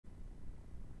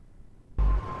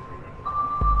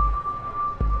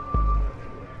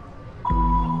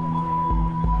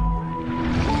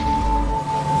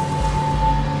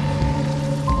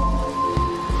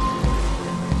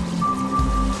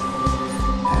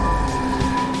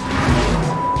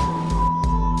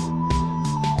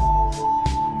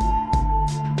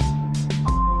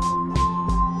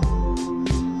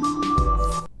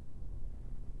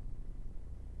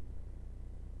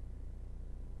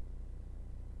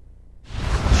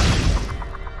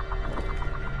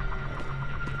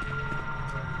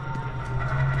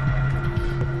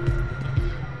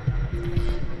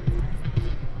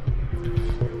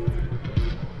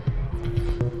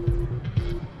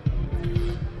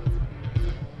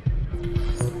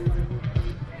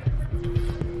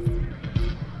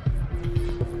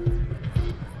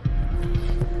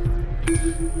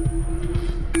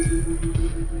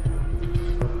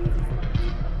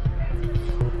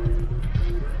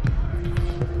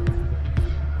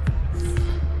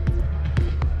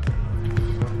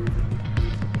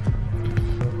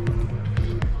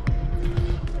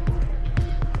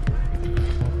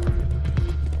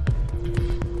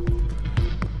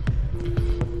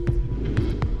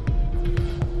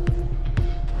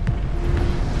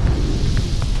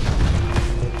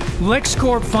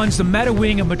LexCorp funds the meta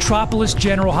wing of Metropolis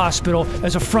General Hospital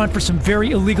as a front for some very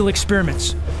illegal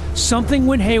experiments. Something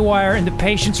went haywire and the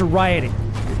patients are rioting.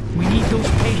 We need those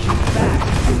patients back.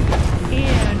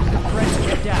 And the press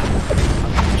kept out.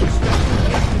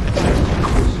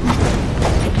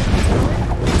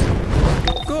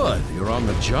 Good, you're on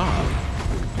the job.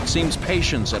 It seems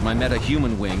patients at my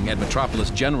meta-human wing at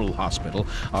Metropolis General Hospital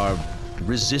are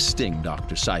resisting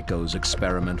Dr. Psycho's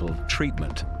experimental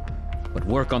treatment. But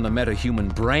work on the meta-human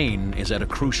brain is at a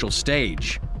crucial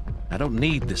stage. I don't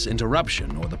need this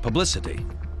interruption or the publicity.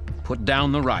 Put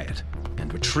down the riot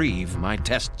and retrieve my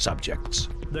test subjects.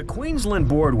 The Queensland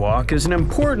Boardwalk is an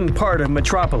important part of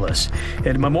Metropolis.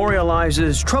 It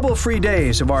memorializes trouble-free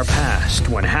days of our past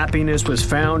when happiness was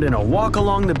found in a walk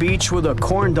along the beach with a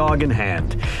corn dog in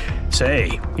hand.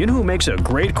 Say, you know who makes a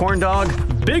great corn dog?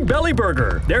 Big Belly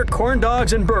Burger. Their corn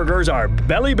dogs and burgers are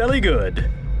belly good.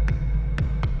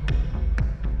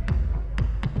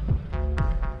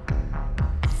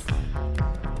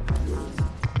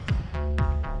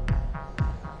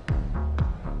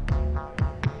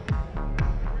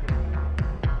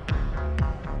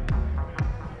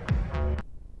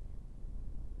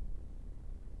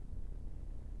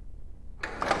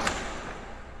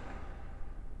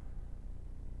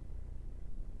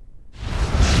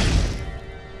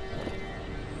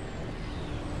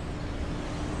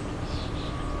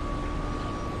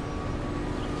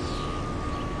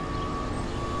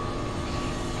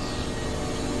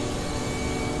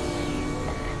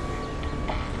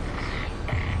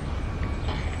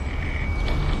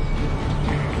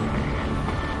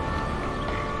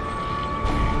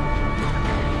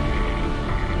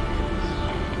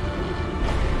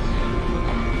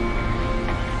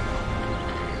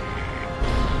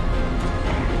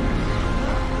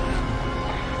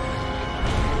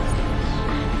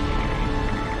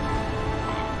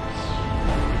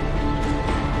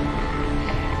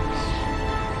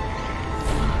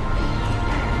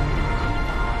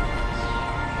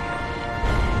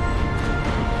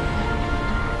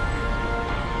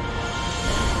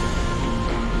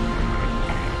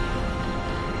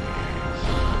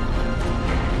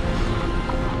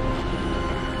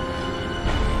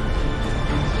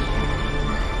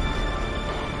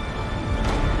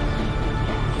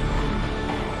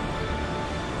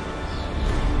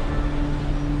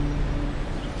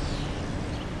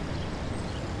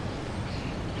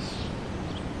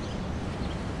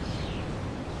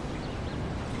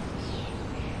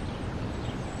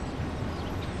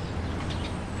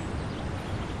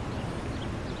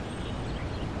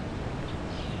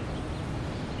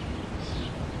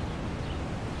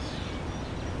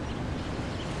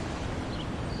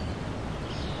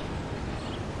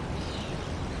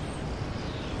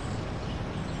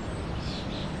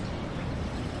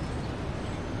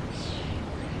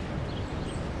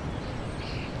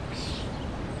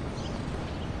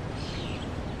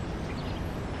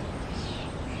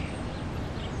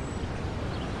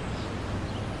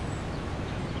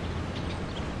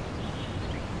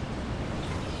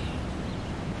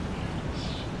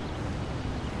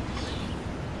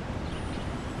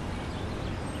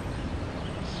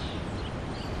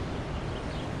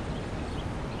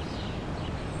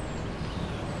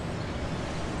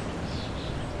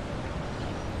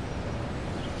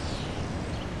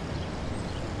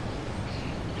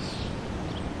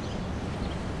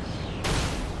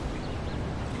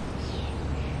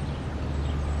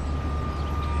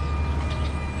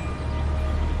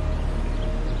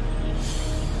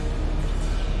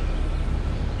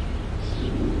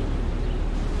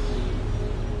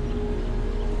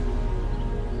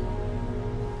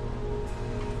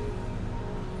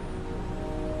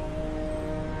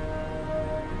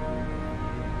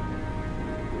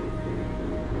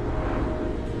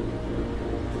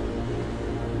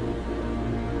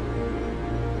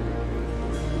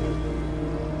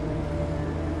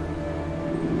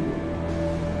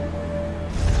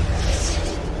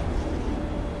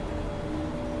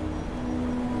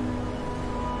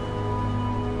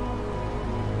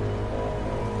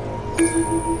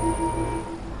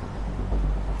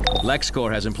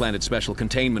 LexCorp has implanted special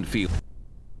containment field.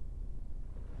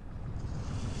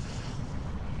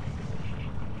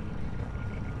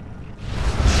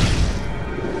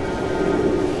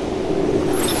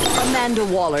 Amanda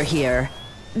Waller here.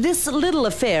 This little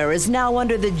affair is now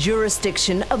under the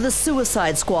jurisdiction of the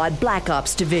Suicide Squad Black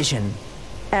Ops Division.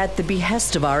 At the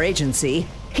behest of our agency,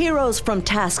 heroes from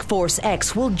Task Force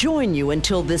X will join you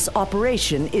until this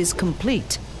operation is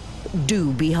complete.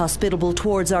 Do be hospitable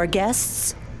towards our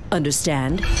guests.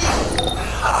 Understand?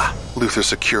 Luther's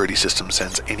security system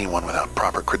sends anyone without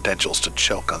proper credentials to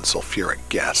choke on sulfuric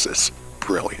gases.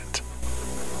 brilliant.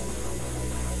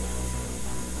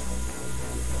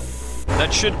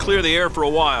 That should clear the air for a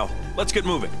while. Let's get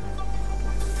moving.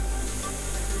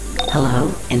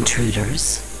 Hello,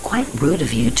 intruders. Quite rude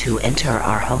of you to enter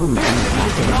our home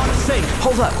uninvited. Not safe.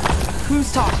 Hold up.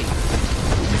 Who's talking?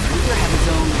 Luther have his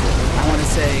own, I want to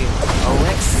say,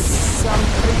 Alex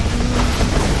something?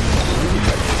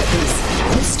 Is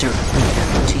Mr. Luther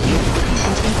to you,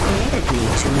 and he created me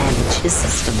to manage his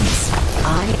systems.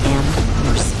 I am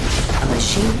Mercy, a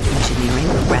machine engineering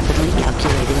rapidly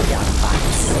calculating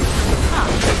device.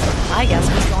 I guess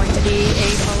he's going to be a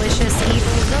malicious,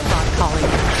 evil robot calling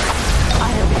you. I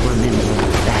don't remember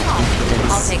that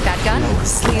impudence. I'll take that gun.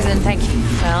 Please and thank you.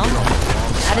 Well,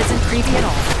 that isn't creepy at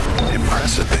all.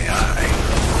 Impressive AI.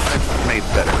 I've made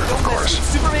better, of course.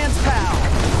 Superman's pal.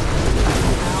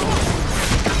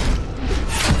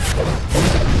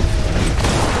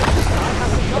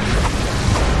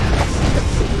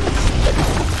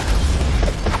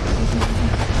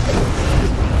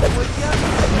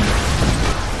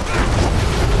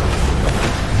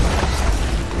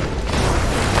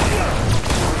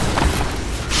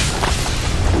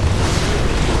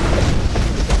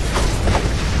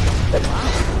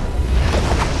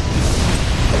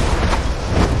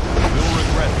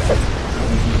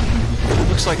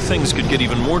 Looks like things could get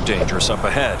even more dangerous up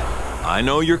ahead. I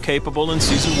know you're capable and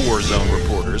seasoned war zone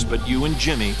reporters, but you and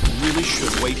Jimmy really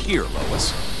should wait here,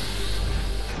 Lois.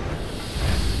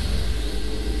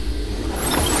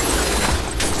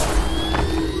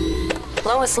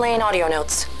 Lois Lane audio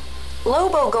notes.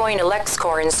 Lobo going to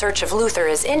LexCorp in search of Luther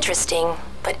is interesting,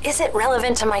 but is it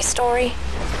relevant to my story?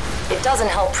 It doesn't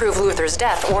help prove Luther's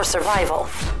death or survival.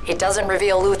 It doesn't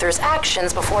reveal Luther's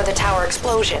actions before the tower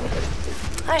explosion.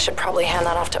 I should probably hand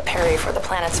that off to Perry for the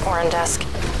planet's foreign desk.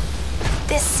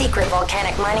 This secret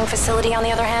volcanic mining facility, on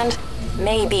the other hand,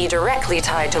 may be directly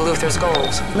tied to Luther's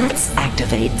goals. Let's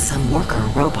activate some worker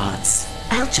robots.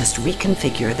 I'll just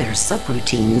reconfigure their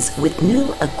subroutines with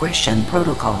new aggression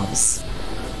protocols.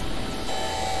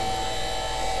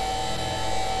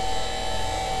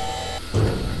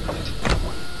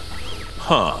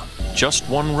 Huh. Just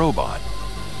one robot.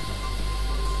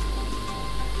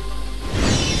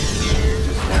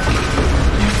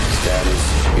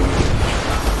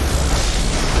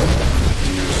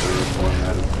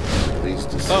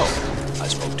 Oh, I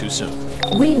spoke too soon.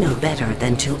 We know better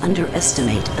than to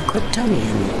underestimate a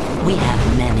Kryptonian. We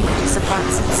have many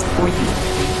surprises for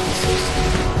you.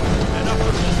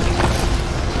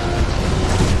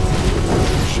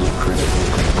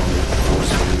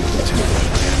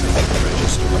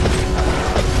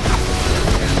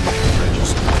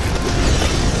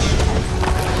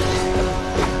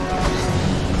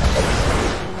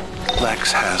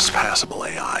 Lex has passable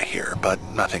AI here, but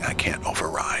nothing I can't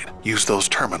override. Use those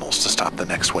terminals to stop the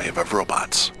next wave of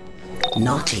robots.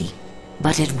 Naughty.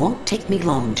 But it won't take me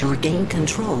long to regain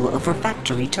control over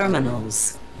factory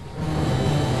terminals.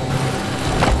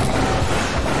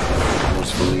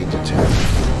 Forcefully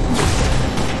detect.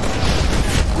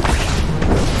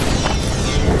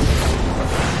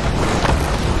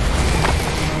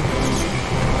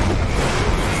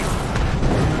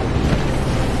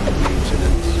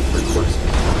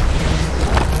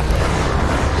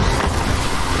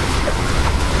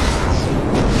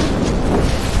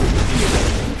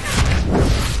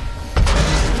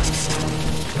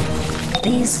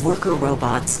 These worker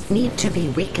robots need to be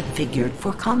reconfigured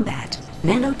for combat.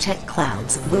 Nanotech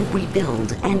clouds will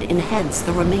rebuild and enhance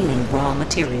the remaining raw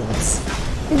materials.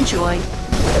 Enjoy.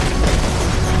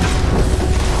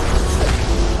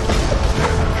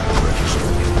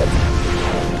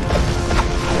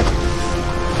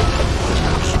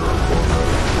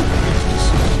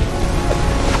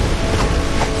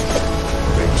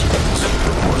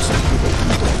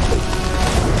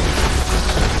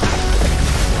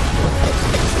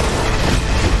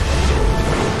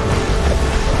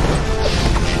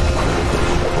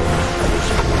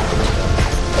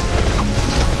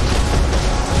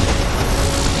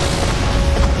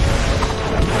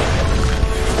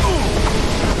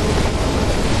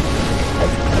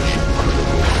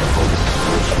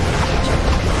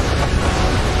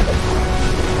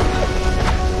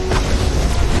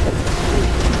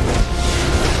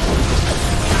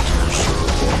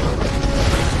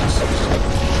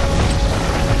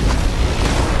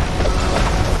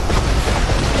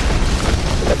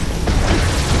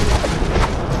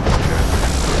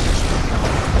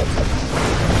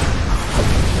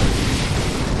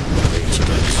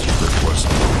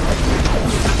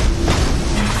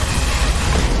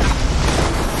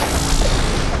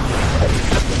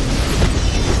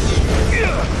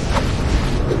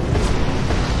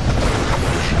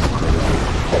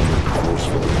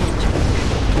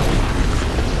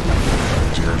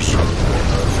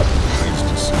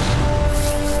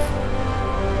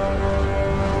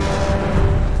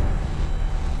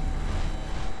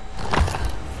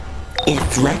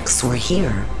 If Lex were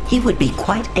here, he would be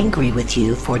quite angry with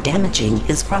you for damaging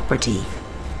his property.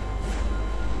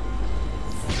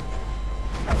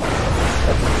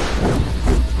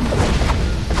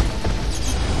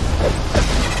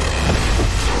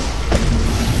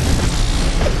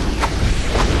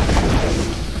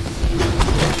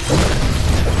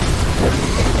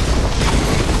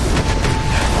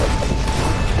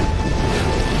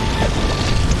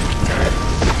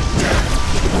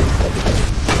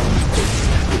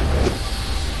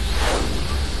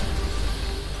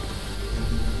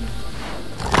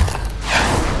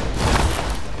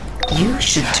 You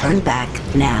should turn back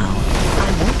now.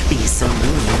 I won't be so rude in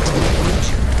the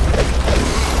future.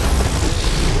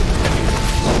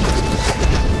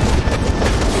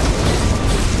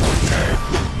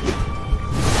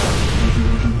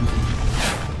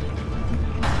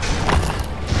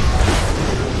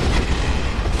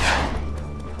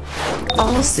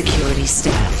 All security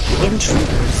staff,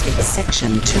 intruders in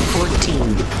Section 214.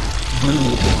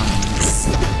 Rude ones.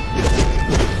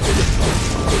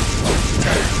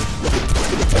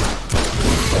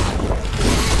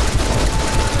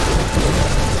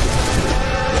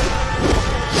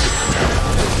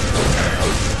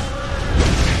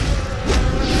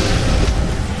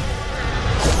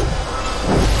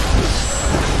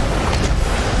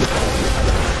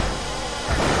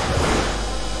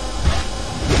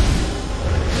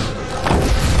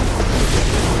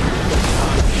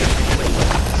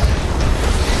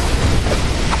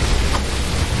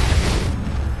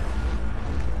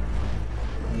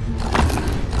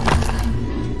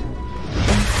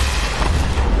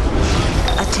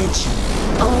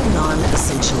 All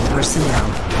non-essential personnel,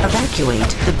 evacuate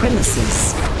the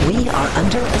premises. We are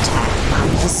under attack by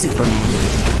the Superman.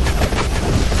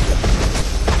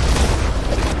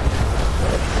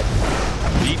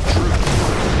 Deep truth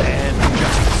and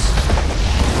justice.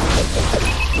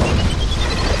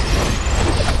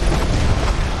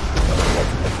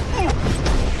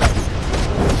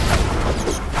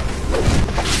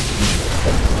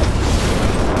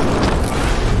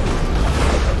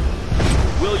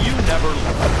 Will you never learn?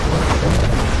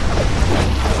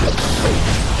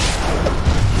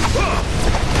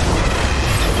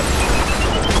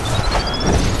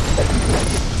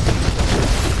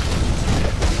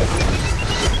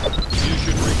 You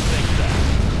should rethink that.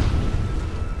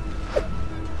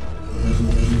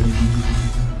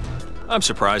 I'm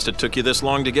surprised it took you this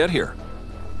long to get here.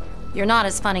 You're not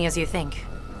as funny as you think.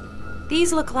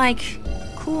 These look like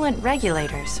coolant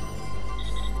regulators.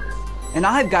 And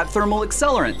I've got thermal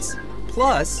accelerants.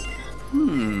 Plus,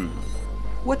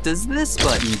 what does this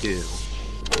button do?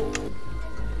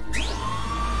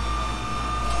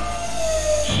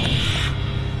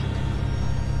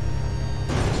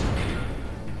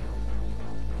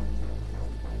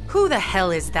 Who the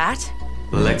hell is that?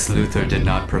 Lex Luthor did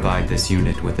not provide this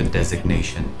unit with a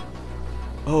designation.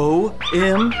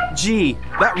 OMG!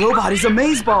 That robot is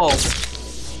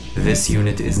amazeballs! This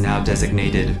unit is now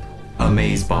designated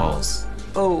Amazeballs.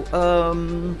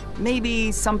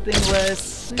 Maybe something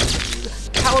less...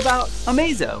 How about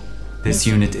Amazo? This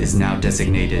unit is now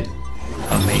designated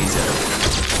Amazo.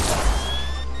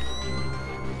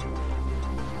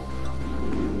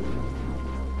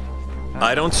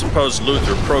 I don't suppose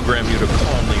Luthor programmed you to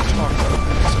calmly talk about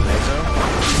this, Amazo?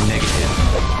 Negative.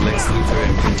 Lex Luthor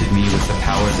imprinted me with the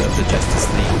powers of the Justice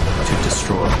League to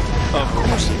destroy. Of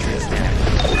course he did.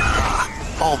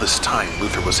 All this time,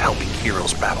 Luthor was helping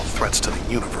heroes battle threats to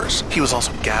the universe. He was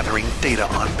also gathering data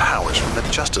on powers from the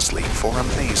Justice League for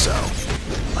Amazo.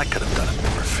 I could have done it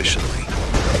more efficiently.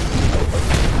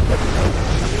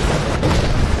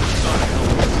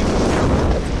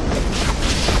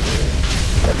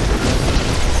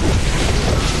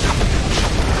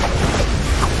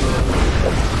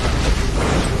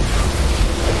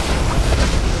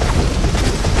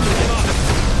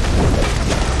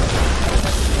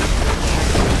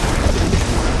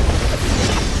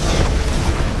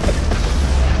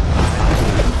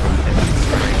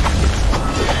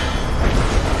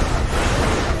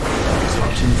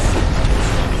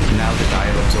 Now that I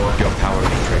have absorbed your power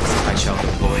matrix, I shall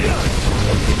deploy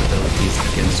my capabilities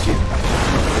against you.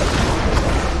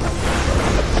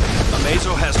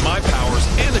 Amazo has my powers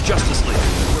and the Justice League.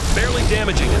 We're barely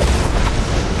damaging it.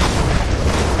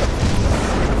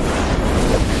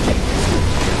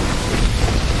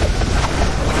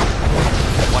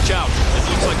 Watch out. It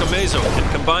looks like Amazo can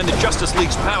combine the Justice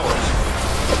League's powers.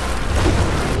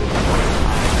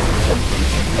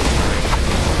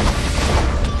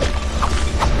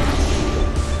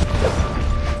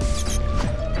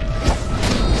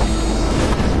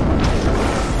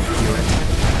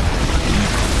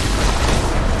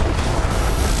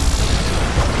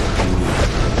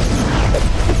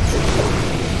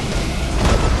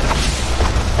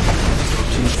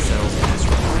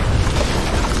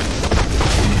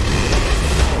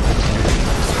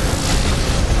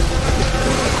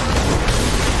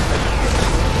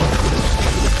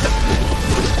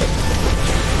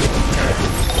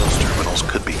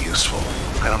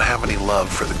 love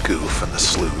for the goof and the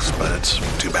sleuth, but it's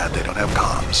too bad they don't have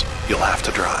comms. You'll have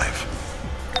to drive.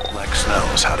 Lex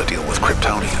knows how to deal with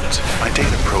Kryptonians. My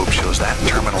data probe shows that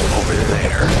terminal over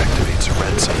there activates a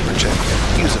red sun projector.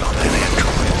 Use it on that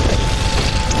android.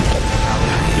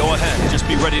 Go ahead. Just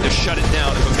be ready to shut it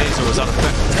down if a maser is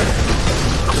unaffected.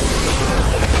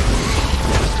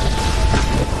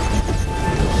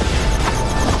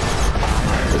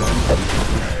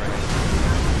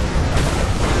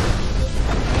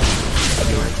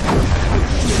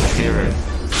 Error.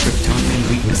 Kryptonian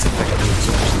weakness affecting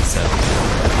absorption cell.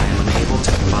 I am unable to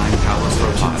combine power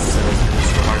robots.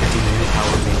 Targeting new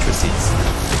power matrices.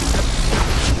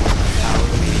 Power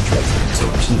matrix.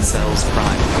 Absorption cells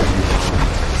prime.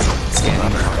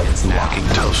 Scanning targets now. Walking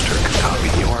toaster can copy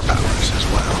your powers as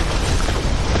well.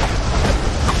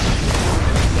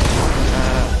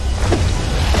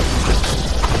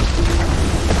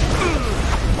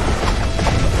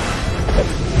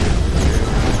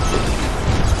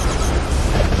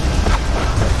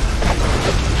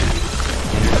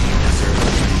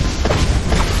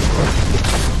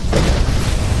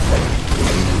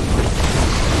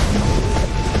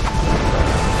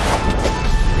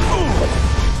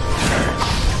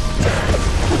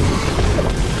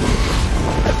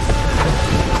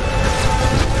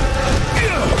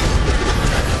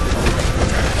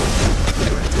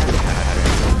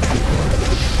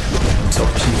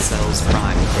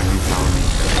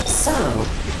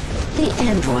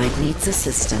 Needs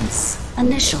assistance.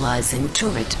 Initializing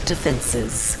turret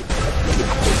defenses.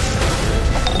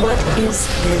 What is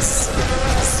this?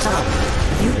 Stop.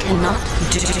 You cannot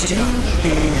do this.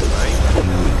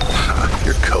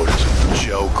 Your code is a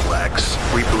joke, Lex.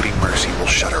 Rebooting Mercy will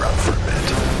shut her up for a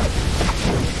bit.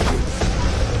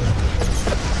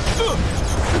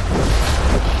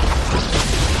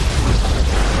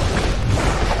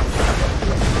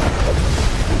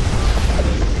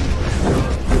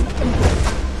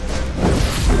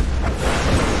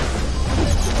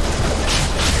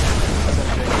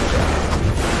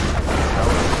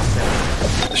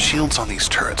 Shields on these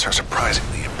turrets are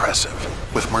surprisingly impressive.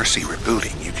 With Mercy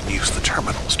rebooting, you can use the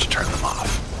terminals to turn them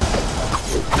off.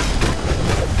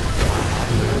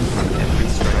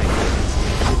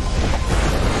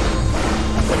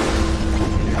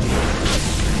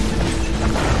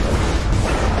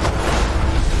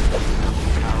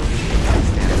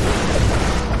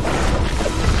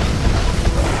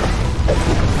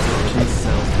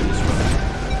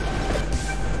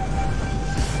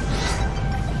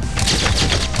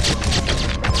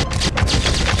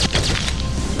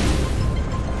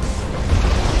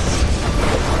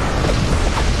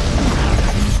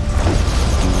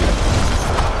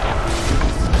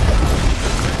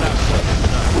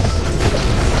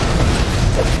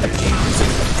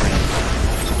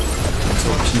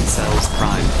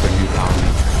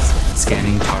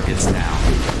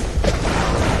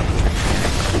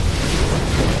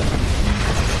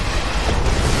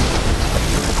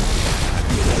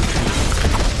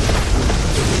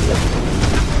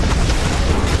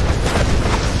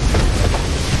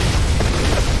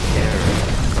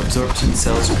 Absorption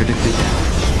cells critically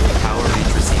damaged. Power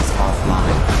matrices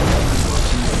offline.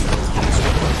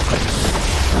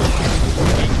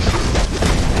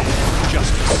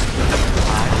 Justice.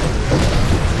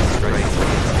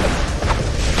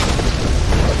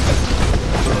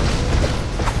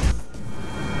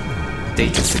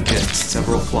 Data suggests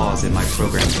several flaws in my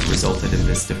program that resulted in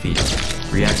this defeat.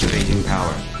 Reactivating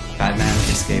power. Batman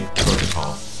escape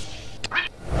protocol.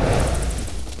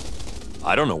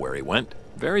 I don't know where he went.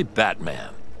 Very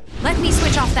Batman. Let me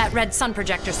switch off that red sun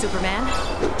projector, Superman.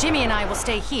 Jimmy and I will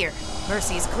stay here.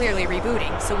 Mercy's clearly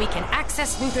rebooting, so we can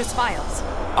access Luther's files.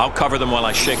 I'll cover them while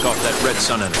I shake off that red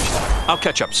sun energy. I'll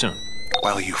catch up soon.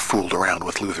 While you fooled around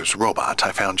with Luther's robot,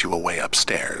 I found you a way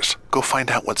upstairs. Go find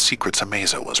out what secrets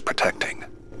Amazo was protecting.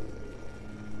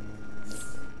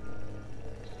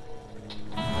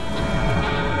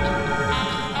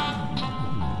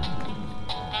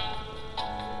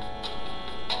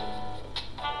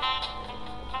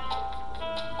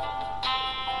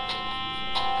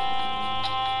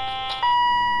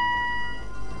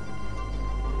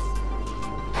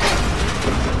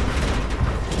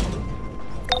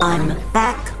 I'm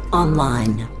back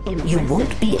online. You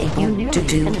won't be able to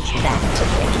do that.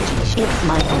 It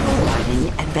might overriding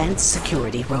advanced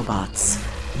security robots.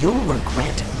 You'll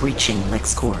regret breaching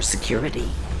LexCorp security.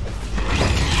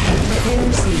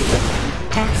 There's you.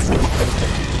 Task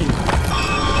complete.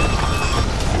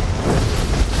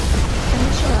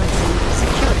 Initializing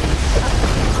security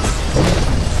updates.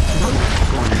 Mode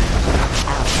 1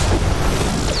 out.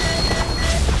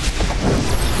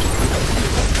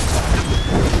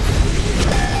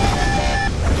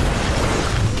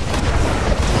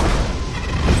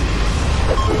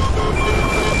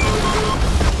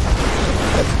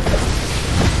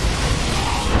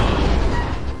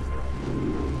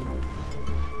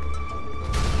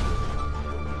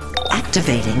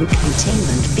 Activating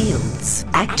containment fields.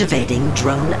 Activating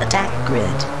drone attack grid.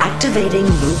 Activating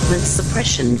movement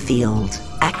suppression field.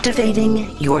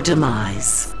 Activating your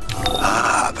demise.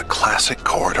 Ah, the classic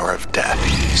corridor of death.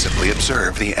 Simply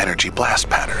observe the energy blast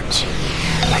patterns.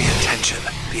 Pay attention.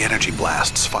 The energy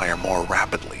blasts fire more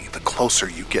rapidly the closer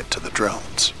you get to the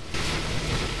drones.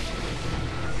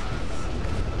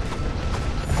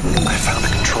 I found a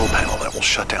control panel that will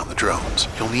shut down the drones.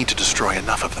 You'll need to destroy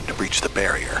enough of them to breach the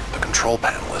barrier. The control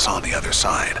panel is on the other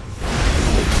side.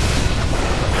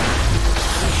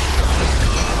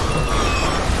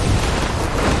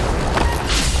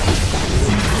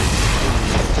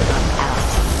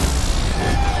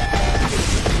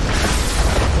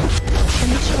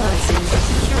 Initializing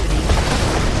security.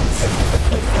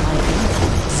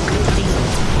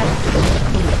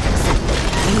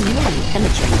 You nearly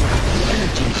penetrated.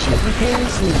 Energy shield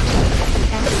repairs needed.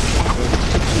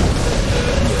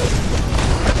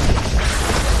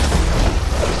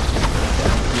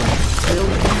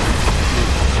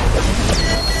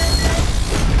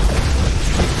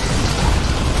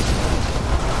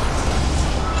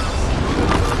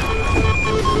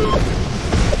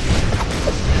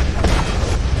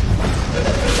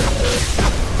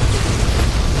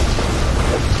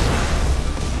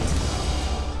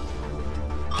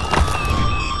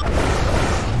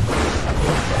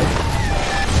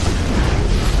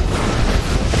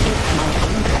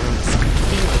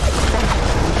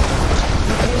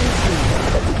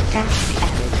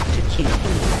 Added to queue.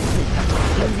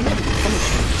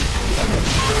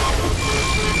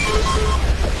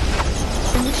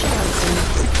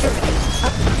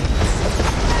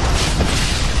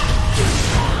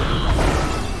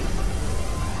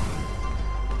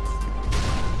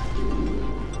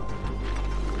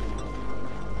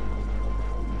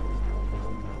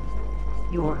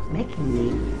 You're making me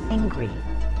angry.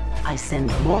 I send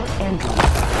more androids.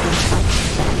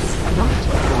 That's not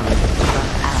going to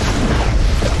work out.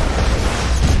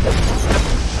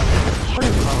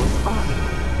 Protocols on.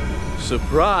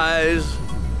 Surprise!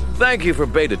 Thank you for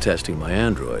beta testing my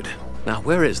android. Now,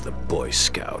 where is the Boy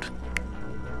Scout?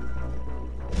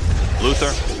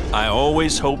 Luther, I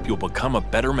always hope you'll become a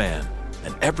better man.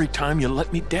 And every time you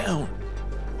let me down.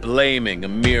 Blaming a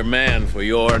mere man for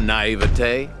your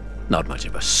naivete? Not much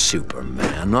of a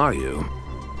Superman, are you?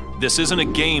 This isn't a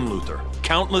game, Luther.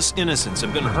 Countless innocents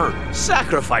have been hurt.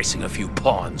 Sacrificing a few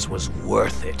pawns was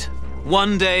worth it.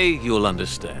 One day, you'll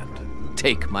understand.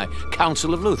 Take my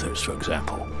Council of Luthers, for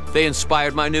example. They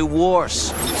inspired my new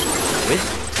wars. With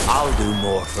it, I'll do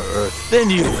more for Earth than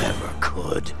you ever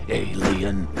could,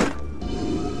 alien.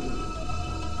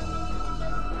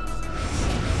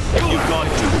 You've gone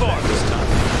too far this time.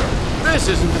 This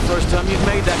isn't the first time you've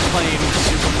made that claim,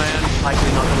 Superman.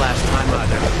 Likely not the last time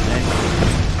either, eh?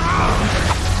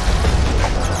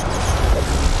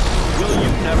 Will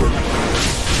you never...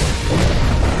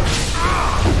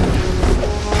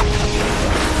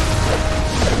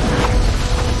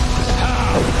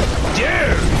 How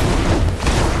dare you!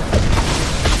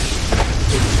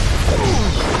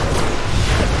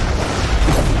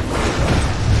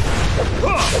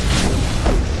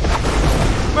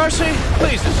 Mercy,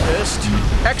 please assist.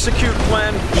 Execute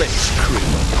plan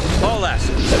Blitzkrieg. All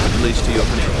assets, released to your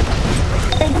control.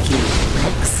 Thank you,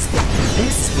 Lex.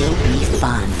 This will be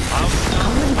fun.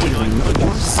 Commandeering the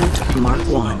Warsuit Mark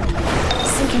 1.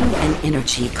 Syncing an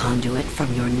energy conduit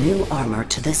from your new armor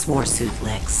to this Warsuit,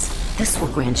 Lex. This will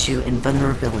grant you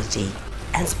invulnerability,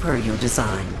 as per your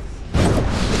design.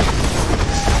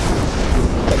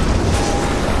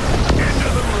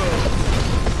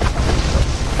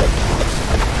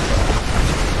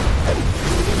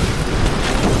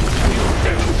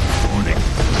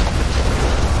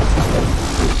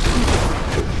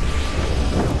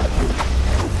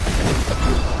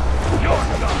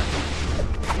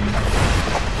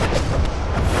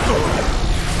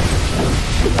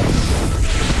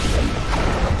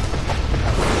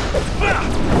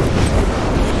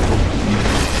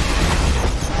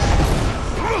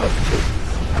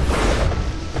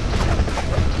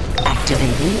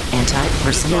 Activating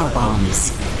anti-personnel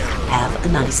bombs. Have a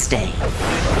nice day.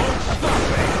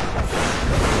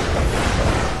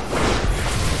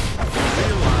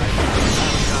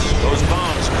 Those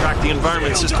bombs cracked the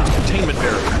environment system's containment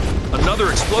barrier. Another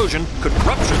explosion could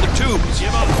rupture the tubes.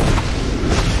 Give up.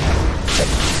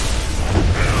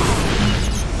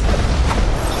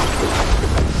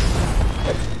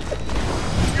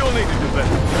 You'll need to do better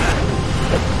than that.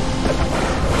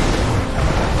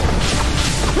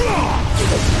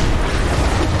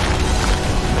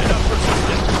 Enough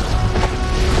persistent.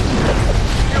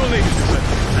 You'll need to do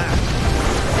better than that.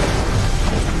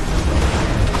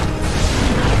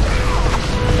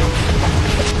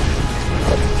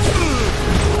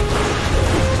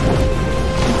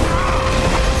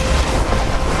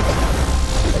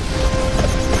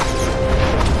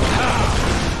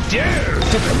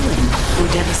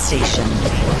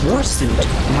 Suit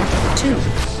Mark II.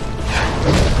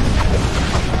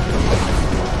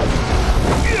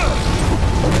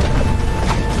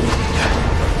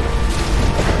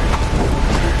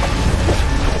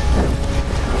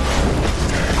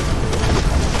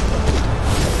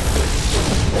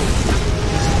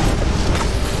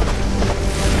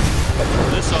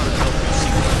 This ought to help you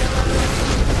see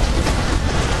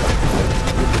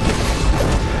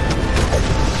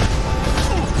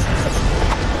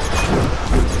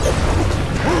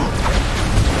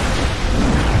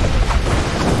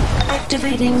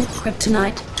Activating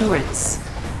kryptonite turrets.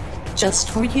 Just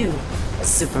for you,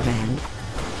 Superman.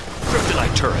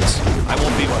 kryptonite turrets. I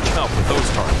won't be much help with those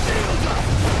targets.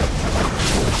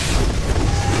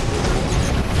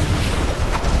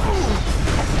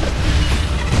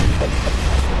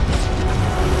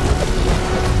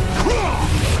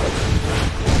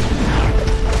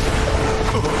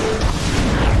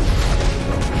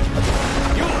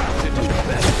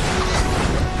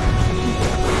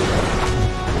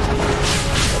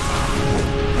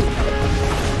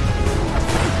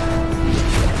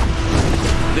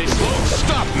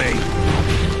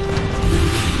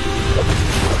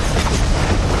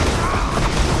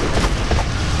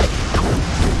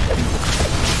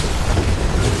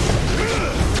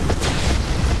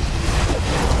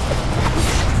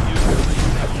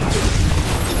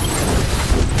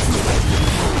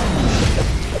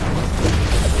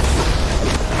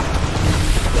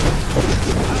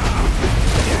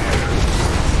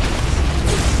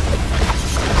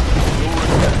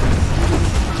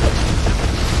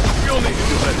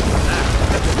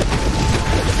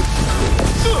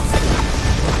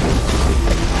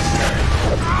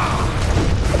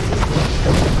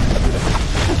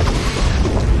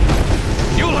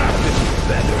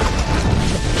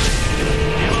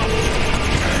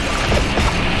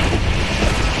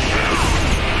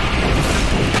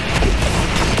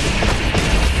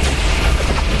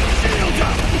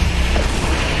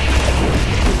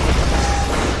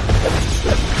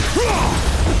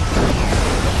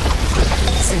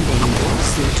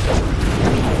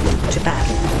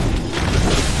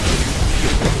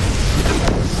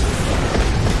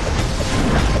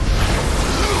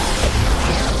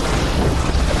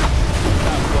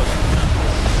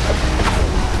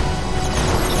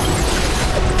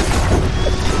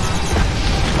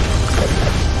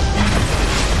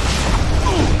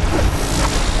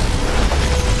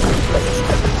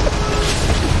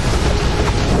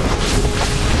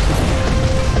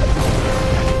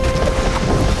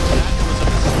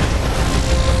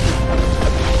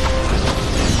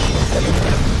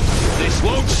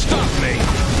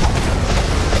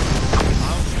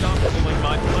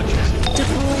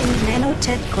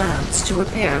 To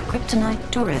repair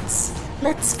kryptonite turrets.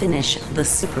 Let's finish the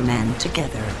Superman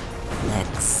together,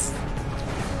 Lex.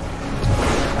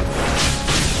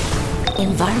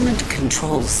 Environment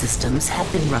control systems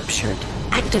have been ruptured,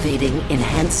 activating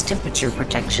enhanced temperature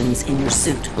protections in your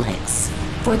suit, Lex.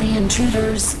 For the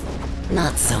intruders,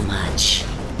 not so much.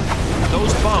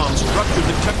 Those bombs ruptured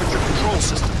the temperature control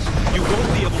systems. You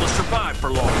won't be able to survive for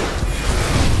long.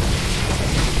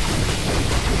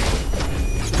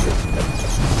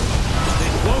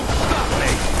 Won't stop me!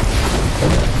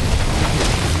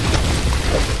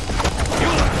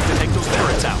 You'll have to take those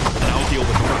turrets out, and I'll deal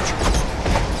with the rupture.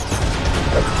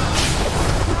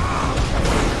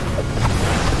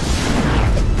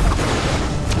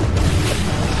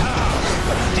 How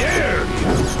dare you!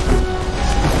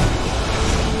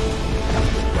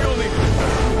 We'll leave it.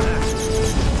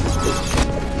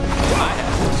 I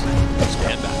have this.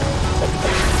 Stand back.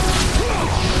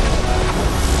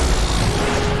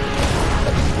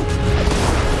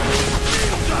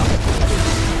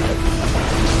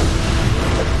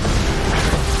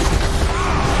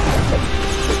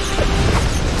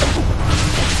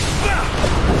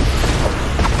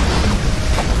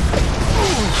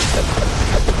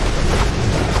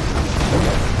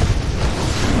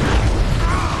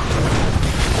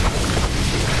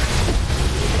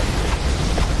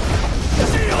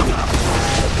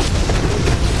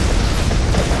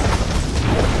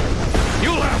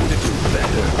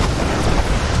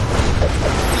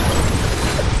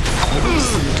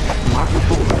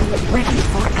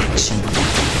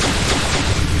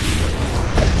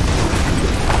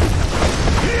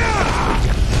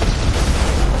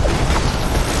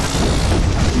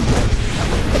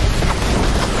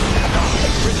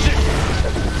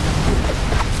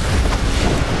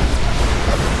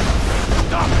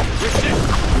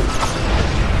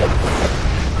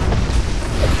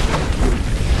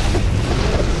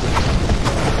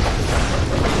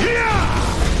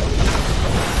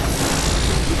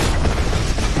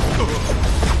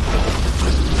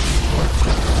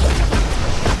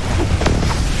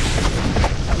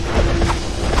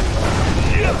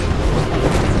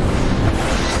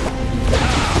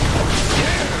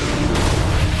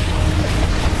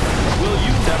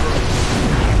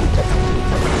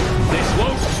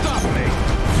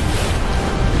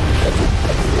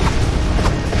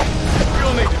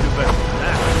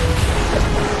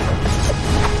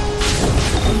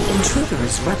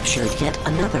 captured yet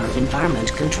another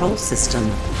environment control system.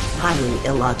 Highly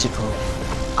illogical.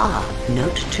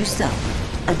 Note to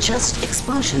self. Adjust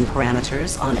explosion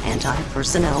parameters on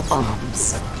anti-personnel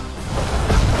bombs.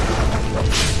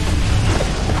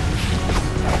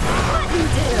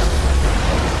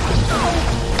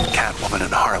 Catwoman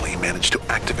and Harley managed to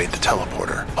activate the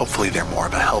teleporter. Hopefully they're more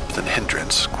of a help than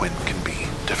hindrance. Quinn can be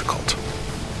difficult.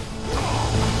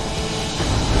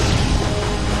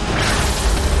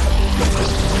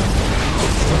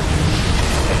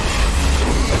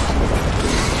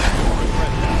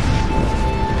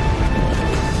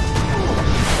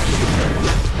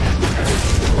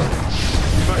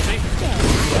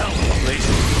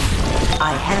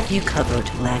 I have you covered,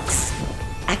 Lex.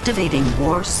 Activating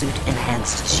War Suit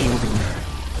Enhanced Shielding.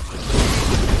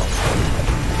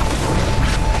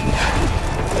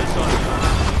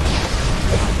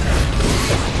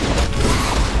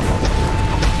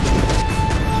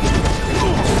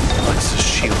 Lex's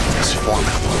shielding is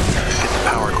formidable. Get the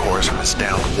power cores from his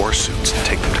downed war suits and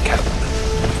take them to Catwoman.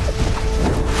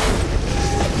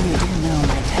 You do know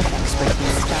my tech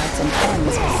expertise starts and ends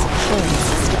with security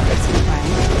systems, right?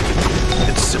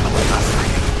 It's simple enough for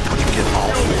you. When you get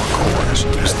all 4 cores,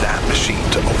 use that machine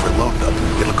to overload them.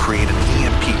 It'll create an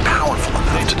EMP powerful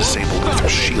enough to disable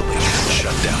Luther's shielding and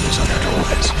shut down his other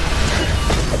toys.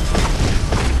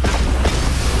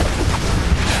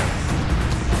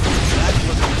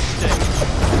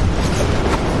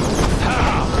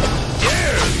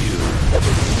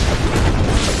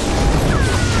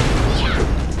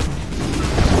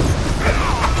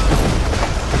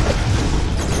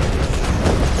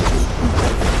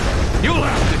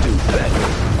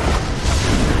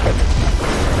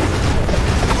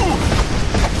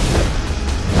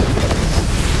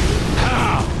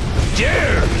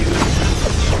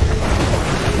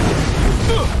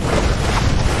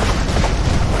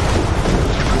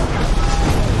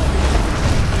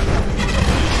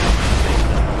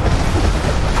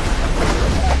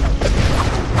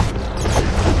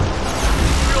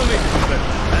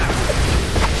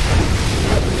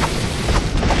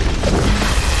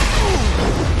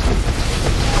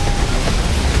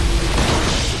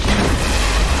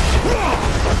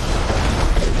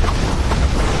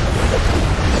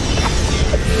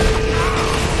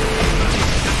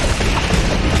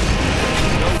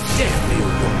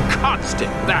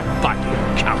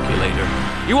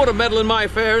 You want to meddle in my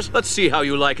affairs? Let's see how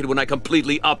you like it when I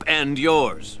completely upend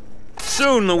yours.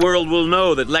 Soon the world will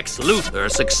know that Lex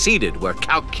Luthor succeeded where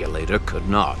Calculator could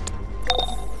not.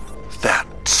 That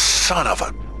son of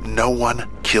a... No one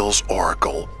kills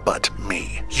Oracle but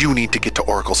me. You need to get to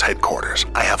Oracle's headquarters.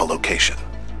 I have a location.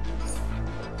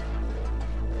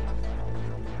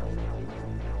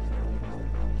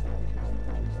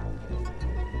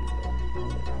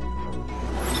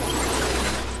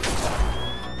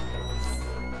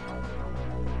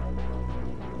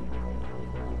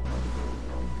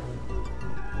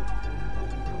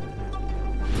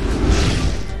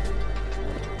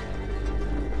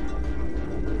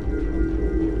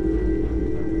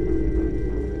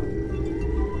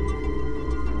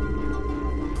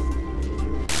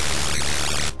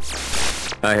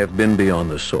 I have been beyond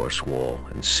the source wall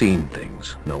and seen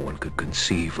things no one could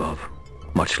conceive of,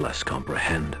 much less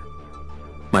comprehend.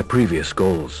 My previous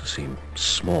goals seem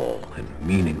small and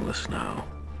meaningless now.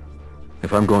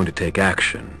 If I'm going to take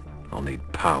action, I'll need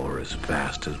power as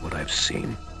vast as what I've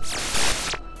seen.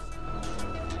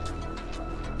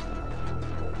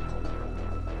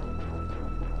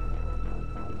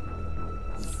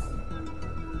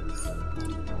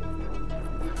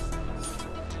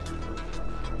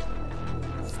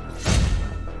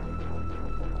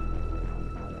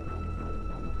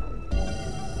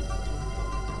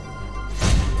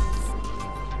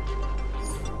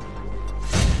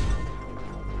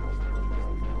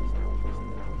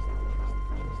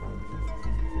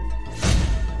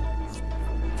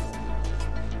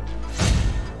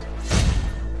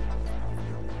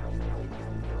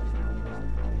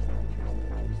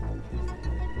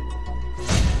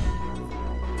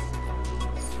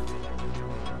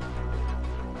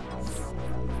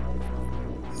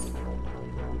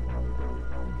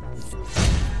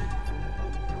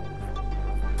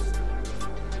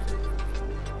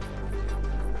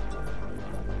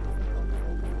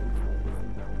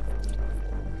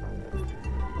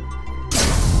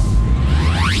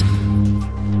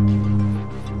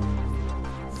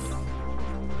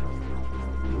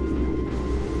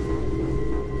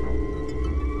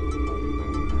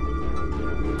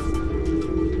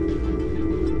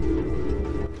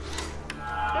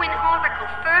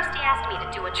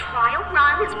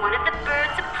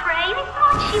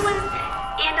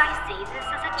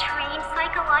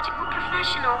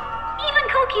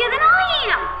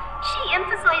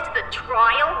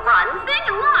 trial run thing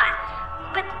a lot.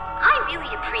 But I really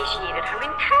appreciated her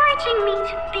encouraging me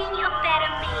to be a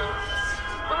better me.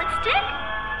 Will it stick?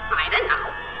 I don't know.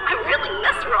 I really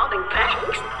miss robbing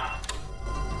banks.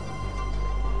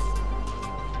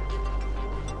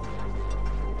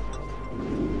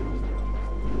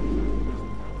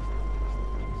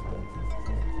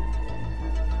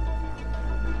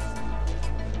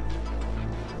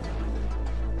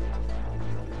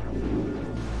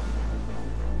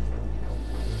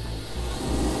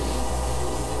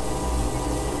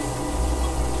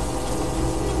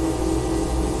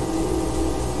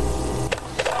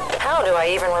 How do I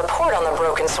even report on the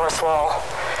broken source wall?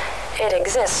 It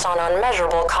exists on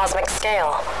unmeasurable cosmic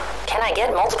scale. Can I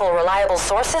get multiple reliable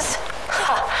sources?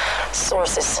 Ha!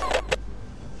 Sources.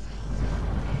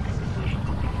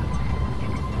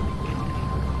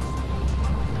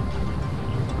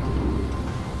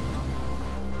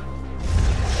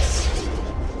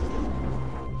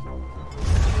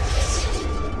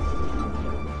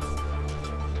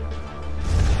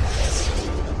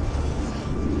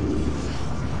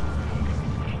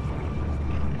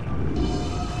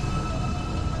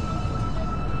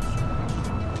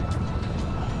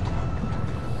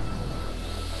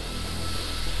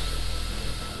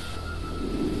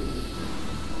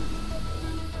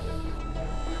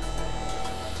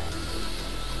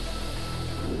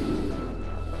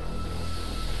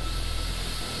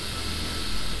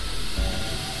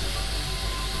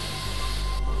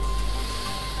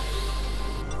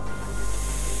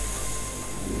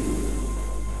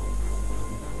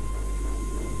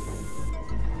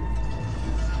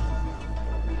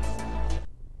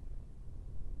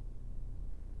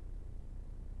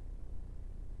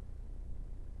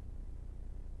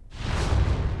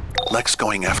 Lex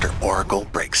going after Oracle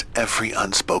breaks every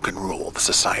unspoken rule the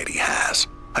Society has.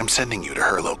 I'm sending you to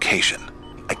her location.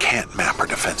 I can't map her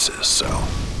defenses, so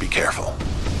be careful.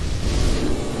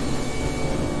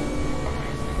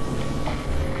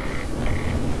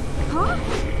 Huh?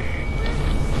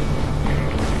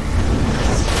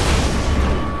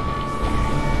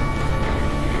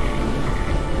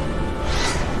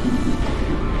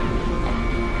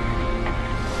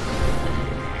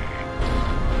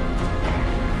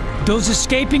 Those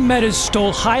escaping metas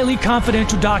stole highly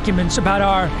confidential documents about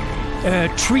our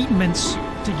treatments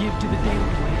to give to the Daily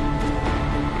Plan.